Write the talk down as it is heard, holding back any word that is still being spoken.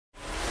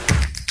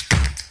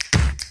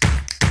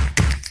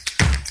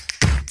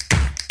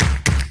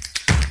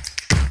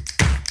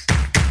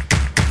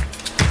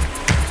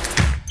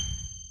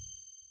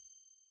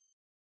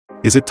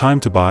Is it time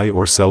to buy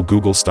or sell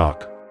Google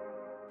stock?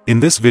 In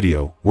this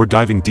video, we're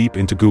diving deep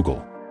into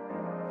Google.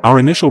 Our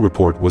initial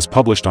report was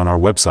published on our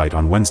website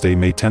on Wednesday,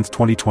 May 10,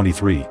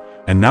 2023,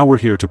 and now we're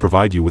here to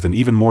provide you with an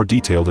even more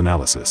detailed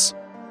analysis.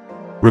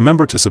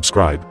 Remember to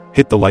subscribe,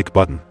 hit the like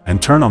button,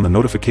 and turn on the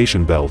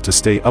notification bell to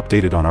stay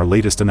updated on our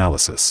latest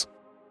analysis.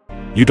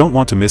 You don't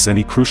want to miss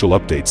any crucial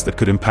updates that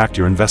could impact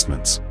your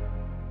investments.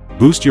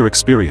 Boost your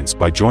experience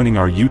by joining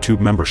our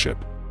YouTube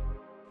membership.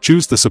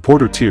 Choose the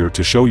supporter tier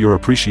to show your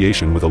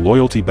appreciation with a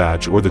loyalty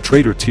badge, or the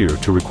trader tier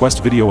to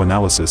request video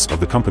analysis of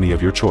the company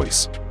of your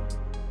choice.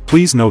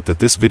 Please note that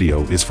this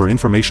video is for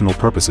informational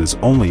purposes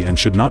only and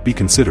should not be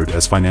considered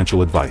as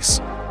financial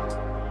advice.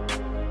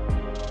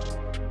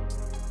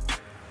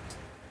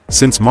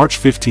 Since March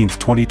 15,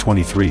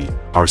 2023,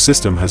 our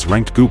system has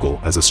ranked Google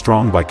as a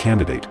strong buy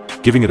candidate,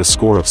 giving it a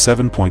score of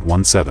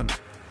 7.17.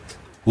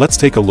 Let's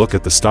take a look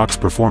at the stock's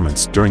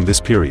performance during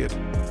this period.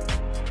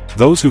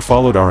 Those who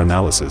followed our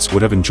analysis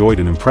would have enjoyed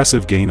an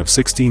impressive gain of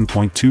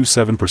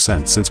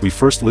 16.27% since we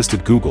first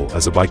listed Google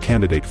as a buy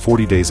candidate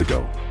 40 days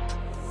ago.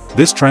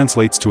 This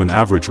translates to an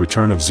average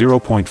return of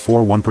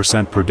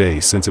 0.41% per day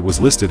since it was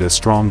listed as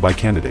strong buy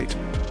candidate.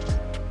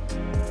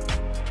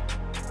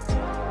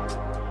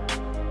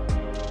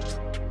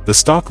 The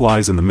stock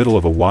lies in the middle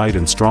of a wide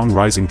and strong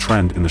rising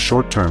trend in the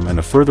short term, and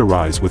a further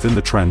rise within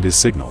the trend is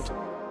signaled.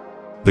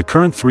 The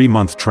current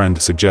 3-month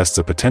trend suggests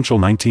a potential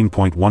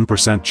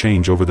 19.1%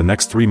 change over the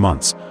next 3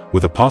 months,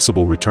 with a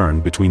possible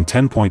return between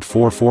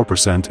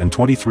 10.44% and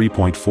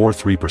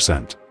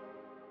 23.43%.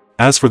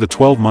 As for the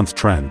 12-month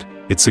trend,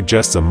 it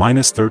suggests a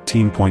minus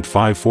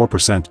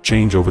 13.54%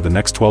 change over the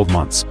next 12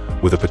 months,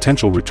 with a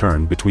potential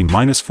return between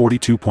minus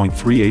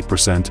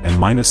 42.38% and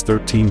minus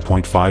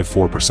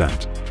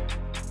 13.54%.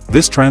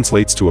 This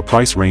translates to a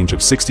price range of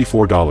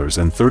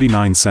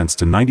 $64.39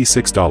 to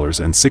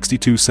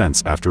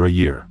 $96.62 after a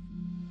year.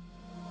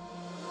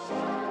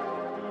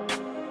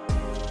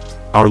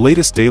 Our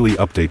latest daily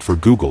update for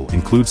Google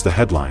includes the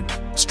headline,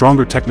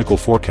 "Stronger Technical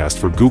Forecast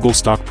for Google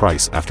Stock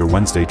Price After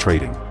Wednesday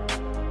Trading."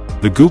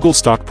 The Google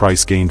stock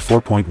price gained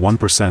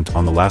 4.1%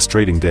 on the last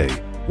trading day,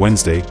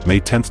 Wednesday,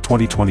 May 10,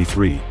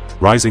 2023,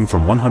 rising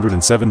from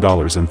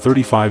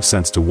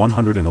 $107.35 to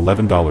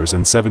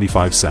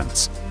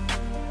 $111.75.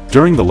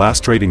 During the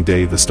last trading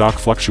day, the stock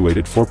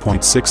fluctuated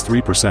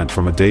 4.63%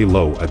 from a day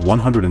low at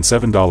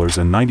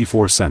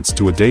 $107.94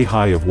 to a day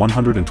high of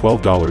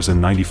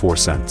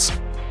 $112.94.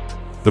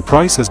 The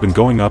price has been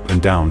going up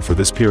and down for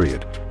this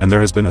period, and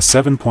there has been a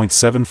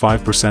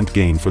 7.75%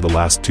 gain for the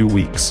last 2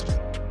 weeks.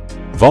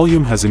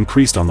 Volume has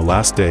increased on the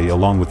last day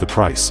along with the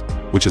price,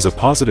 which is a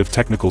positive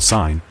technical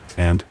sign,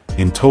 and,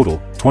 in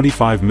total,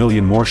 25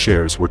 million more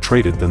shares were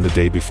traded than the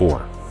day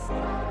before.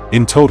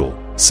 In total,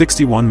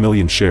 61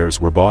 million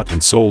shares were bought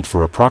and sold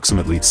for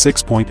approximately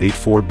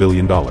 $6.84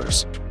 billion.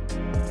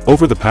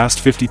 Over the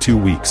past 52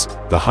 weeks,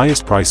 the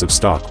highest price of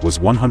stock was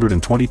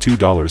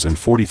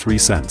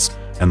 $122.43,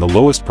 and the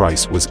lowest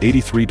price was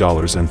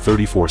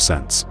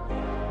 $83.34.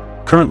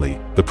 Currently,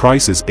 the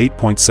price is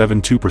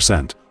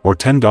 8.72%, or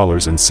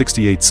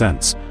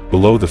 $10.68,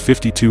 below the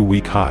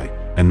 52-week high,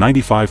 and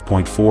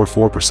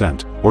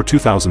 95.44%, or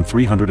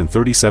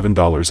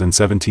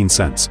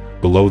 $2,337.17,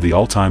 below the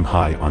all-time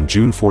high on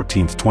June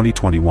 14,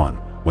 2021,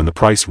 when the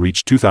price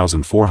reached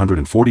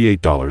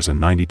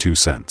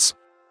 $2,448.92.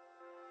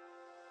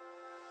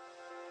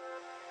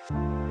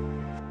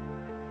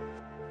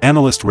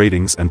 Analyst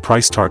ratings and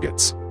price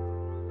targets.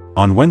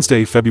 On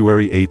Wednesday,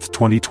 February 8,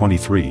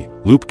 2023,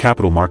 Loop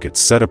Capital Markets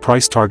set a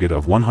price target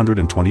of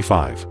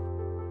 125.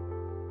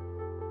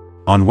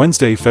 On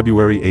Wednesday,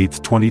 February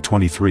 8,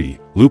 2023,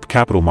 Loop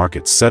Capital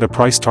Markets set a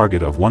price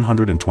target of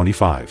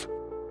 125.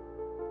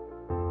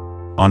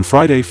 On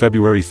Friday,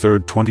 February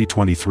 3,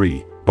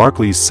 2023,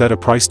 Barclays set a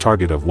price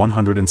target of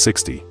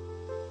 160.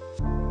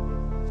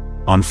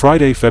 On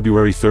Friday,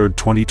 February 3,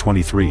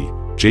 2023,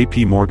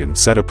 JP Morgan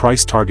set a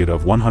price target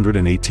of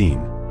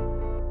 118.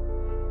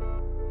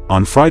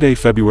 On Friday,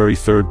 February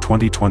 3,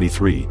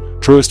 2023,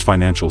 Truist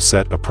Financial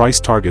set a price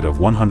target of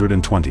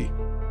 120.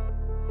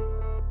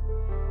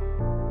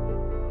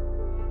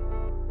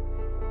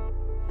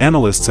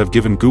 Analysts have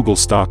given Google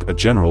stock a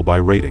general buy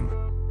rating.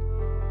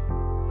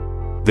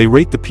 They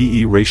rate the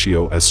PE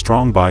ratio as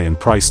strong buy and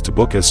price to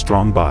book as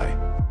strong buy.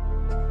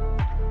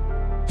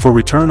 For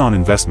return on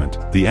investment,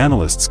 the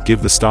analysts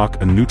give the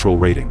stock a neutral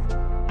rating.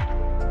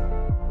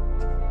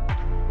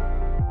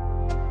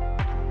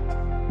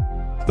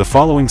 The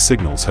following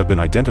signals have been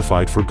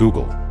identified for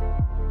Google.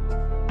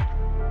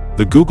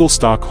 The Google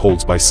stock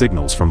holds buy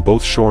signals from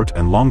both short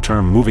and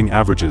long-term moving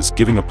averages,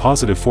 giving a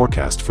positive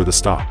forecast for the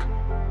stock.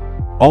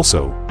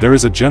 Also, there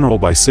is a general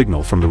buy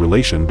signal from the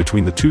relation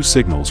between the two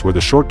signals where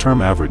the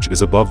short-term average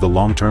is above the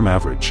long-term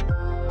average.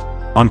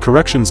 On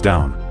corrections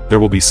down, there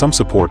will be some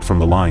support from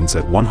the lines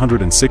at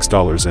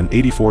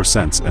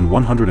 $106.84 and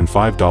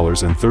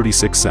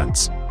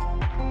 $105.36.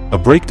 A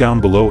breakdown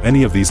below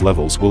any of these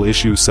levels will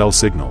issue sell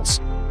signals.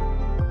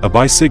 A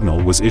buy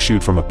signal was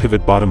issued from a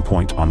pivot bottom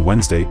point on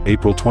Wednesday,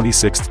 April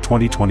 26,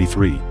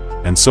 2023,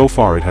 and so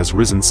far it has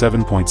risen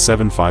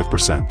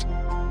 7.75%.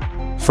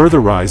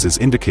 Further rise is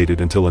indicated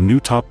until a new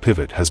top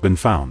pivot has been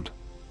found.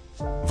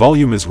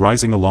 Volume is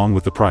rising along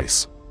with the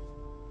price.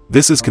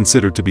 This is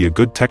considered to be a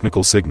good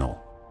technical signal.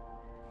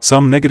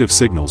 Some negative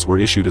signals were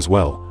issued as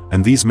well,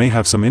 and these may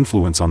have some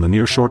influence on the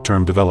near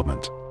short-term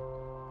development.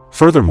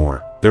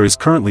 Furthermore, there is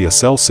currently a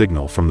sell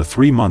signal from the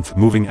 3-month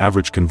Moving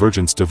Average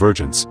Convergence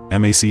Divergence,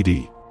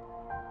 MACD.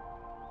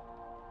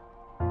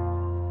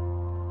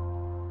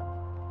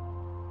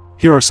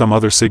 Here are some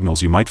other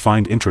signals you might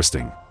find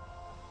interesting.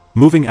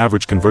 Moving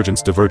Average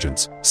Convergence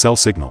Divergence, sell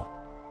signal.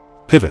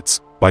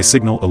 Pivots, buy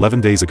signal 11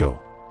 days ago.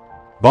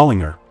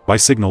 Bollinger, buy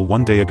signal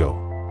 1 day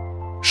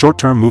ago.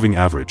 Short-term Moving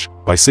Average,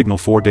 buy signal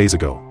 4 days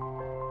ago.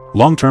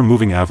 Long-term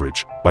Moving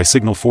Average, buy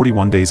signal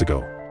 41 days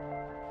ago.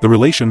 The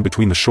relation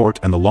between the short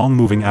and the long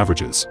moving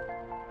averages.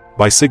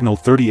 Buy signal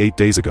 38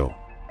 days ago.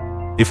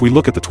 If we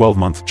look at the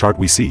 12-month chart,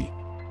 we see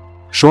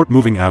short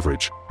moving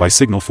average, buy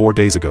signal 4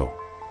 days ago.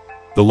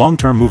 The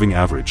long-term moving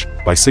average,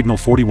 buy signal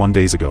 41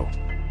 days ago.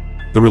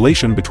 The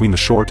relation between the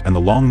short and the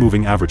long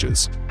moving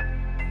averages.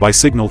 Buy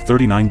signal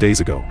 39 days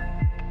ago.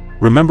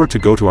 Remember to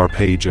go to our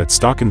page at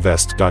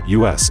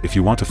StockInvest.us if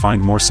you want to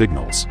find more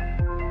signals.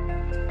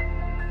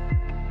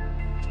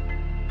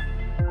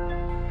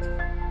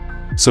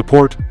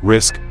 Support,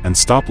 risk, and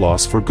stop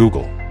loss for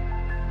Google.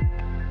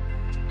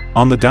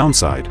 On the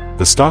downside,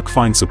 the stock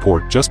finds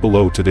support just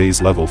below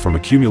today's level from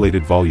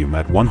accumulated volume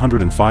at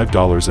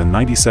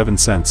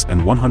 $105.97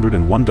 and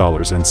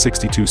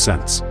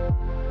 $101.62.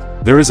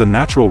 There is a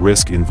natural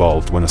risk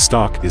involved when a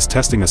stock is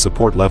testing a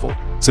support level,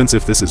 since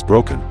if this is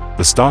broken,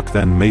 the stock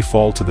then may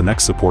fall to the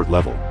next support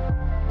level.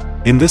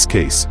 In this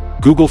case,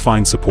 Google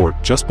finds support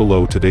just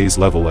below today's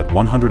level at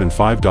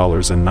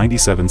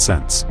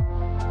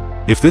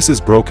 $105.97. If this is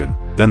broken,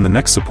 then the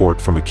next support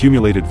from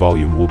accumulated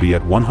volume will be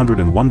at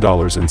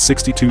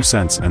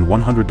 $101.62 and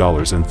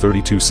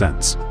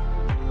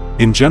 $100.32.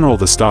 In general,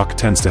 the stock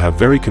tends to have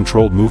very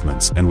controlled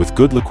movements, and with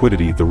good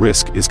liquidity the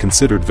risk is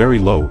considered very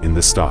low in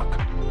this stock.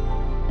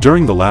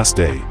 During the last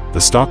day, the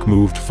stock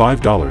moved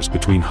 $5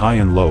 between high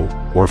and low,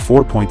 or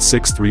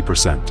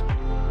 4.63%.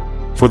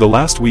 For the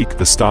last week,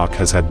 the stock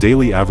has had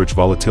daily average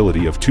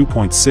volatility of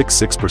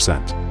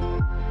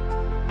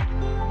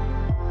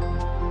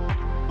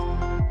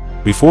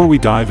 2.66%. Before we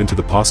dive into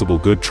the possible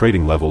good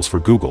trading levels for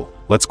Google,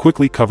 let's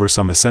quickly cover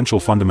some essential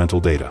fundamental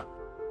data.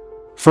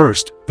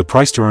 First, the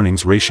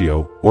price-to-earnings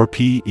ratio, or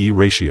P/E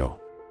ratio.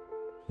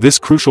 This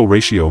crucial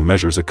ratio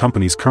measures a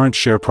company's current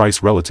share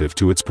price relative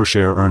to its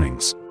per-share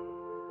earnings.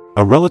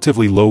 A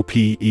relatively low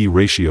P/E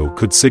ratio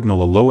could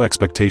signal a low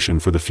expectation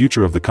for the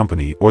future of the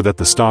company or that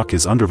the stock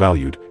is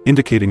undervalued,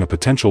 indicating a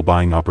potential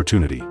buying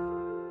opportunity.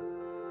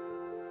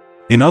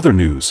 In other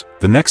news,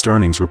 the next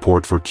earnings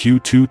report for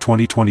Q2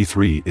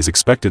 2023 is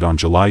expected on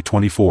July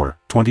 24,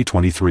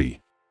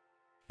 2023.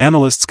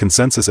 Analysts'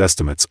 consensus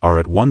estimates are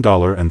at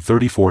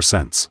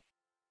 $1.34.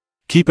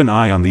 Keep an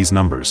eye on these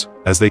numbers,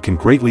 as they can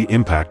greatly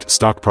impact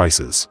stock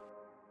prices.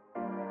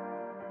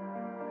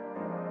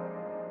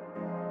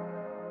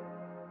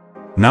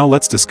 Now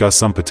let's discuss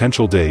some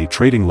potential day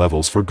trading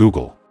levels for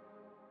Google.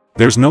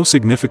 There's no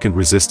significant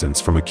resistance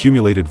from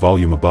accumulated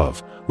volume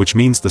above, which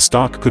means the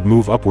stock could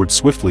move upward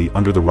swiftly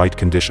under the right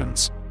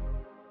conditions.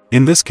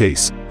 In this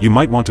case, you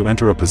might want to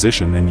enter a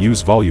position and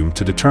use volume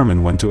to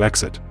determine when to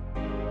exit.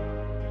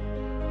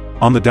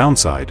 On the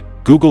downside,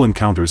 Google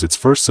encounters its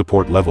first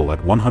support level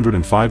at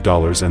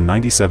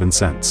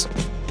 $105.97.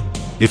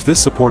 If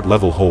this support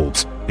level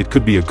holds, it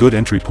could be a good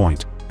entry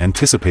point,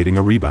 anticipating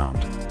a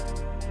rebound.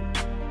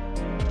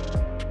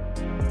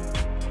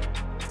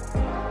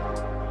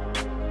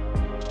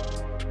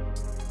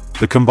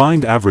 The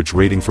combined average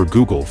rating for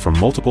Google from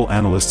multiple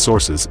analyst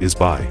sources is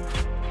buy.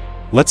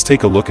 Let's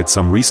take a look at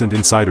some recent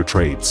insider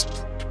trades.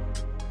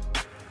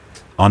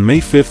 On May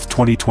 5,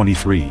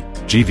 2023,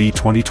 GV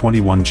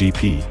 2021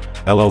 GP,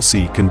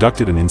 LLC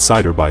conducted an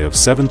insider buy of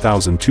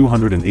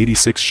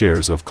 7,286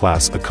 shares of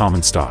Class A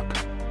common stock.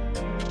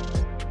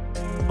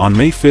 On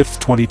May 5,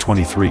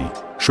 2023,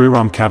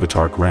 Shriram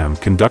Cavitark Ram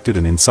conducted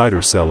an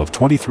insider sell of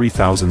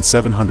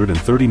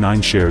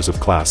 23,739 shares of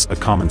Class A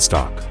common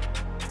stock.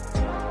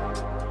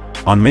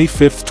 On May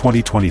 5,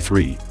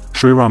 2023,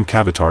 Shriram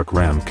Cavitark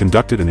Ram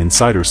conducted an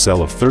insider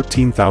sell of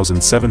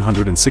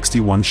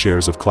 13,761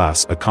 shares of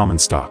Class A common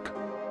stock.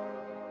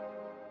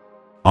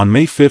 On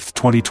May 5,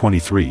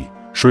 2023,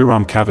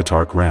 Shriram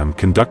Cavitark Ram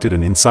conducted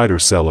an insider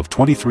sell of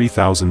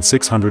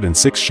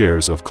 23,606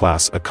 shares of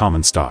Class A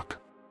common stock.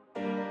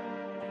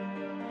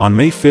 On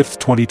May 5,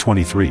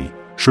 2023,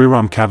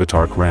 Shriram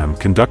Cavitark Ram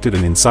conducted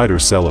an insider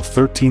sell of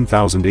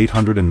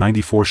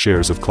 13,894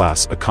 shares of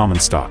Class A common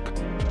stock.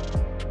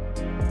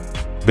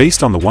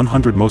 Based on the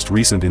 100 most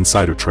recent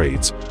insider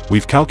trades,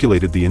 we've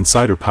calculated the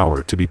insider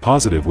power to be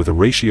positive with a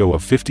ratio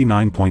of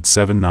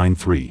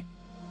 59.793.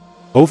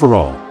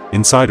 Overall,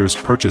 insiders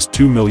purchased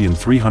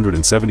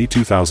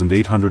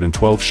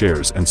 2,372,812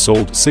 shares and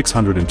sold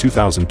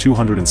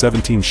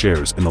 602,217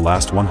 shares in the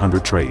last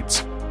 100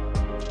 trades.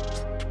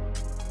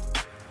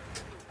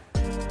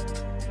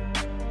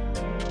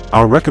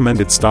 Our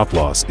recommended stop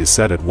loss is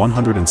set at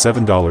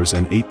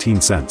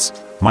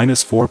 $107.18,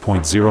 minus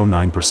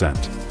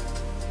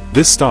 4.09%.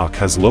 This stock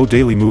has low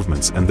daily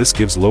movements and this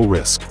gives low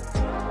risk.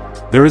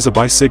 There is a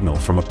buy signal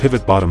from a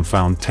pivot bottom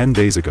found 10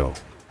 days ago.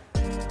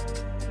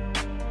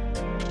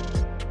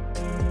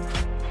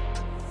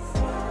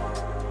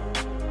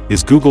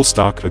 Is Google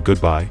stock a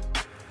good buy?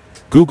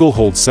 Google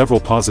holds several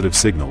positive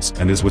signals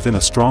and is within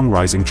a strong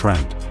rising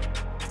trend.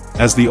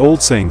 As the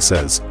old saying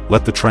says,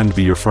 let the trend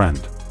be your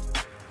friend.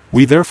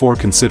 We therefore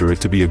consider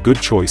it to be a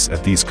good choice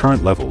at these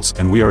current levels,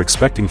 and we are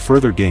expecting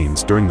further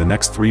gains during the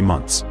next 3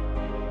 months.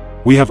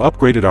 We have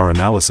upgraded our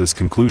analysis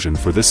conclusion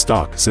for this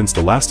stock since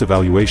the last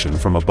evaluation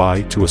from a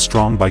buy to a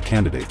strong buy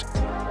candidate.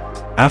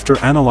 After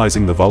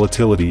analyzing the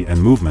volatility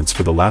and movements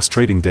for the last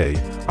trading day,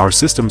 our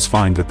systems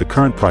find that the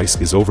current price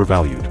is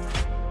overvalued.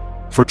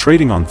 For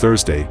trading on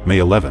Thursday, May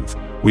 11th,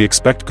 we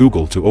expect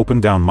Google to open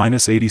down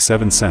minus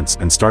 87 cents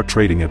and start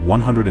trading at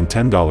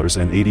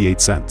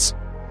 $110.88.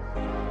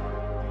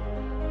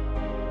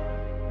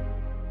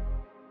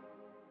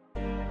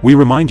 We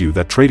remind you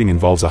that trading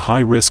involves a high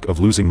risk of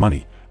losing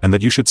money, and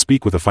that you should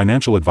speak with a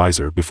financial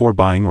advisor before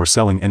buying or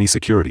selling any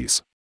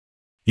securities.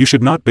 You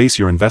should not base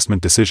your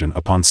investment decision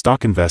upon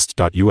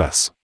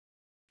StockInvest.us.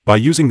 By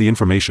using the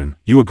information,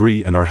 you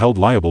agree and are held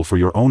liable for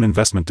your own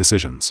investment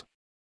decisions.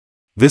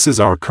 This is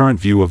our current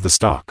view of the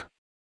stock.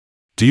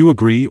 Do you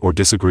agree or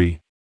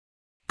disagree?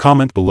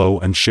 Comment below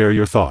and share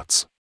your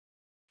thoughts.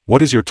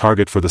 What is your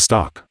target for the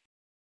stock?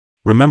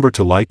 Remember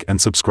to like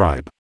and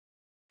subscribe.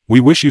 We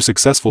wish you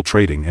successful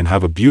trading and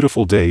have a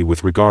beautiful day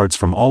with regards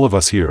from all of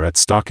us here at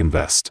Stock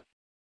Invest.